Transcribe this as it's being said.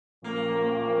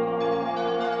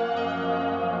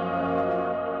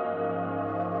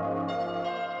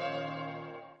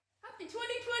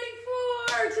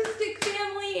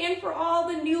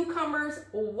newcomers,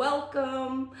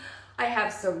 welcome. I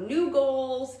have some new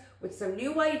goals with some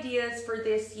new ideas for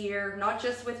this year, not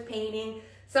just with painting.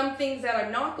 Some things that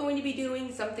I'm not going to be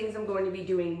doing, some things I'm going to be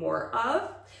doing more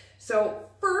of. So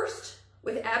first,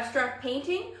 with abstract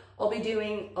painting, I'll be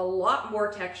doing a lot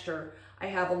more texture. I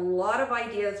have a lot of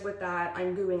ideas with that.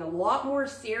 I'm doing a lot more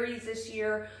series this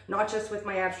year, not just with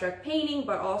my abstract painting,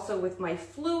 but also with my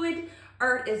fluid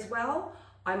art as well.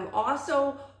 I'm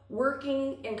also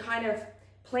working and kind of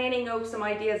planning out some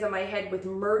ideas in my head with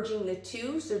merging the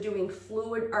two. So doing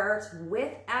fluid art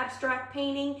with abstract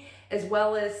painting, as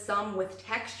well as some with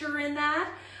texture in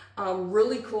that.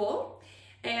 Really cool.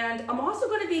 And I'm also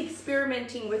going to be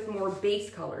experimenting with more base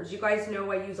colors. You guys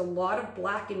know I use a lot of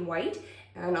black and white,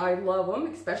 and I love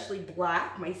them, especially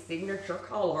black, my signature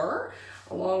color,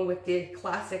 along with the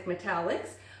classic metallics.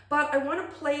 But I want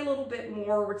to play a little bit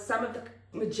more with some of the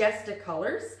majestic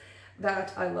colors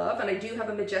that I love, and I do have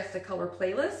a majestic color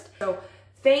playlist. So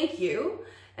thank you,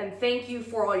 and thank you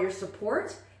for all your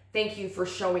support. Thank you for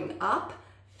showing up.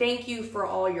 Thank you for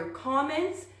all your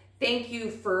comments. Thank you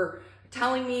for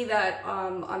telling me that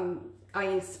I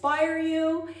inspire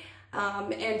you.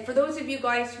 And for those of you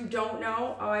guys who don't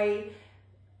know,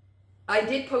 I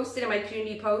did post it in my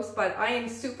community post, but I am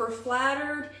super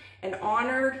flattered and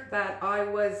honored that I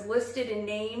was listed and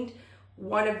named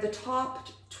one of the top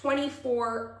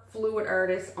 24 fluid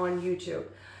artists on YouTube.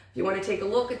 If you want to take a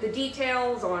look at the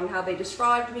details on how they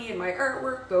described me and my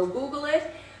artwork, go Google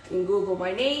it. You can Google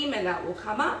my name and that will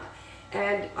come up.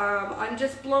 And I'm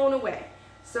just blown away.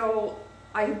 So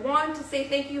I want to say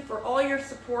thank you for all your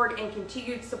support and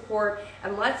continued support,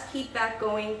 and let's keep that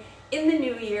going in the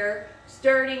new year,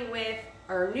 starting with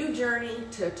our new journey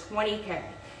to 20K.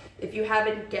 If you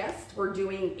haven't guessed, we're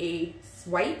doing a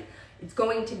swipe. It's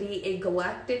going to be a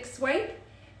galactic swipe,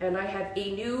 and I have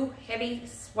a new heavy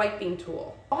swiping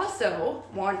tool. Also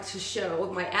want to show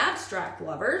my abstract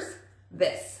lovers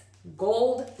this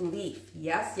gold leaf.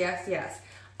 Yes, yes, yes.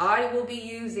 I will be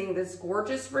using this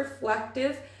gorgeous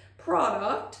reflective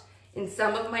product in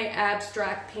some of my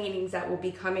abstract paintings that will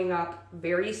be coming up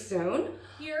very soon.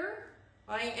 Here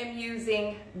I am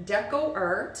using Deco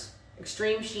Art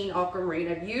Extreme Sheen Aquamarine.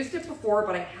 I've used it before,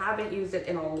 but I haven't used it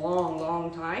in a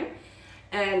long time.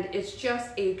 And it's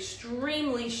just an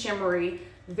extremely shimmery,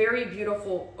 very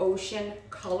beautiful ocean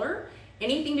color.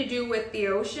 Anything to do with the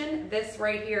ocean, this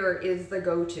right here is the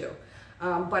go-to.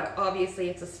 But obviously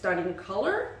it's a stunning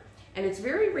color and it's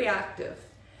very reactive.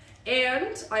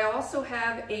 And I also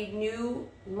have a new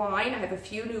line. I have a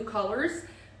few new colors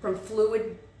from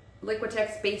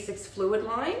Liquitex Basics Fluid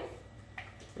line.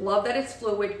 Love that it's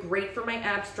fluid, great for my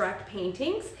abstract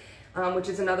paintings, which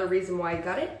is another reason why I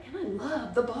got it. And I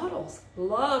love the bottles,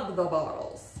 love the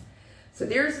bottles. So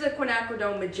there's the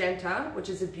quinacridone magenta, which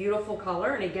is a beautiful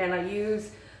color. And again, I use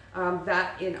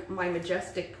that in my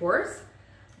majestic pours.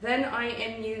 Then I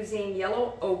am using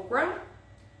yellow ochre,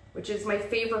 which is my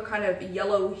favorite kind of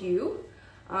yellow hue.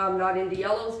 Not into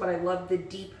yellows, but I love the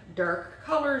deep dark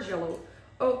colors, yellow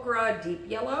ochre, deep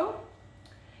yellow.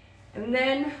 And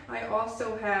then I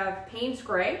also have Payne's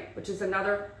Gray, which is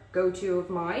another go-to of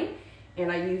mine.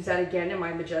 And I use that again in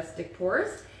my majestic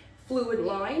pours. Fluid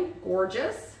line,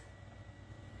 gorgeous.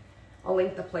 I'll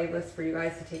link the playlist for you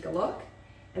guys to take a look.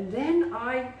 And then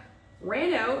I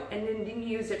ran out and then didn't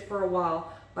use it for a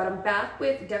while, but I'm back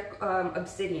with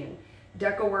Obsidian,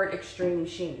 Deco Art Extreme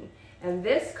Sheen. And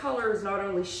this color is not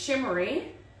only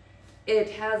shimmery,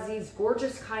 it has these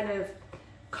gorgeous kind of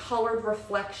colored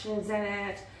reflections in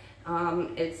it.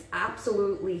 It's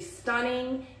absolutely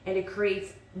stunning and it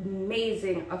creates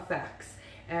amazing effects.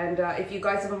 And if you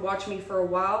guys have been watching me for a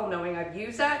while, knowing I've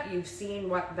used that, you've seen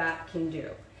what that can do.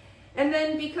 And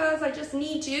then because I just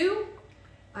need to,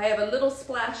 I have a little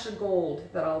splash of gold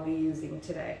that I'll be using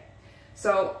today.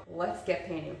 So let's get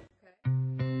painting.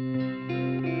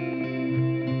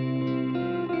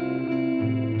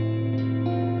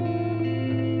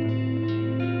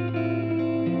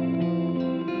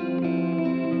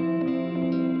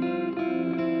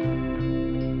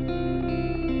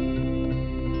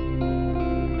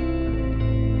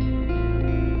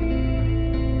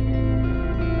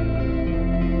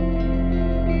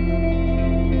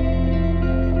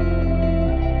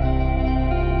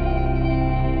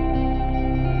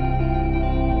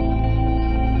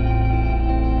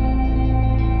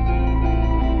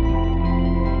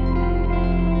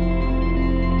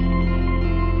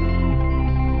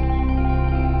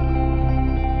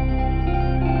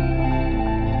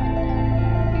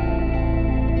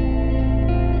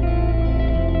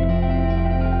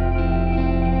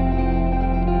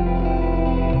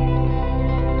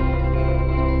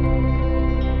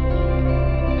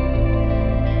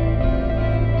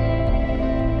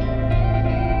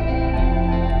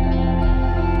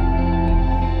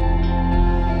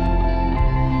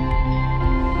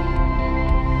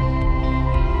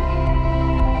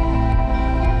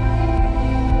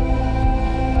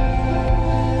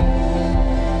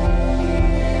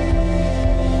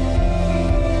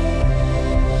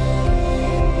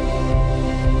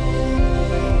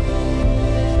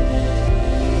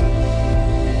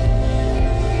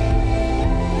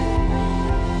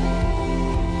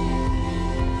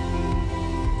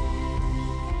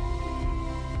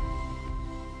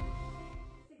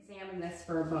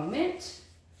 for a moment.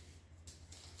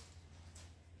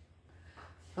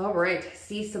 All right, I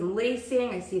see some lacing.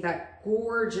 I see that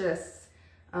gorgeous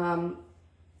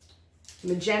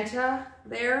magenta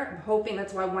there. I'm hoping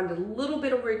that's why I wanted a little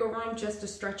bit of wiggle room just to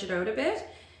stretch it out a bit.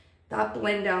 That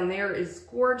blend down there is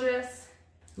gorgeous.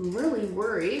 I'm really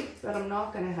worried that I'm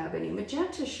not going to have any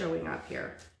magenta showing up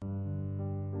here.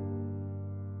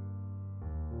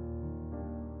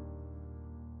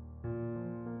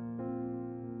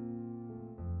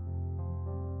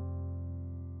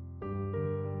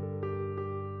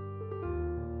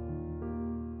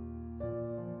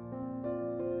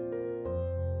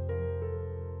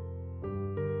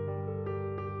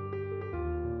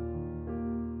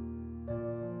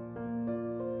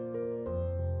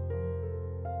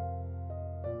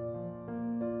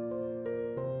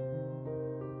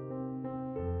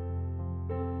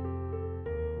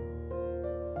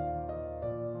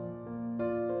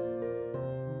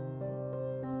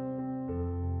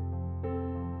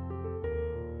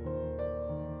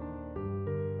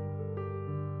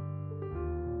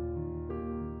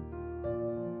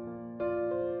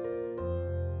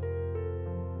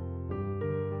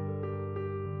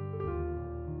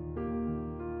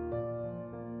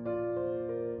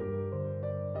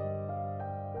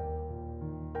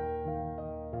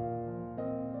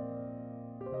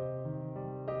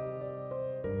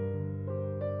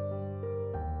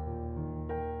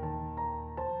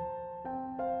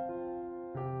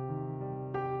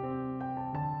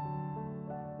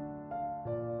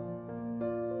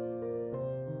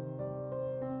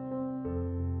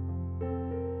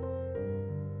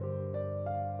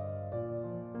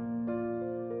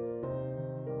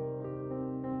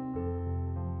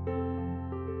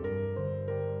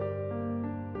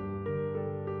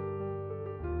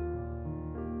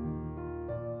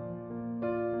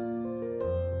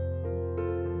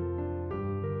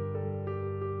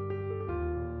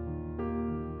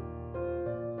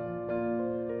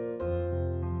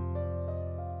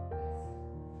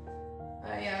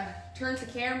 Turned the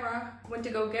camera, went to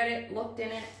go get it, looked in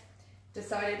it,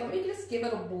 decided let me just give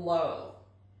it a blow,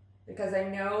 because I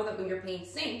know that when your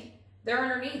paints sink, they're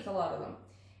underneath, a lot of them,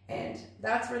 and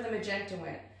that's where the magenta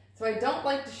went. So I don't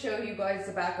like to show you guys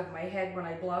the back of my head when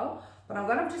I blow, but I'm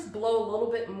gonna just blow a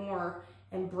little bit more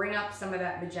and bring up some of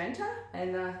that magenta,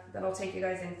 and then I'll take you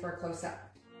guys in for a close-up.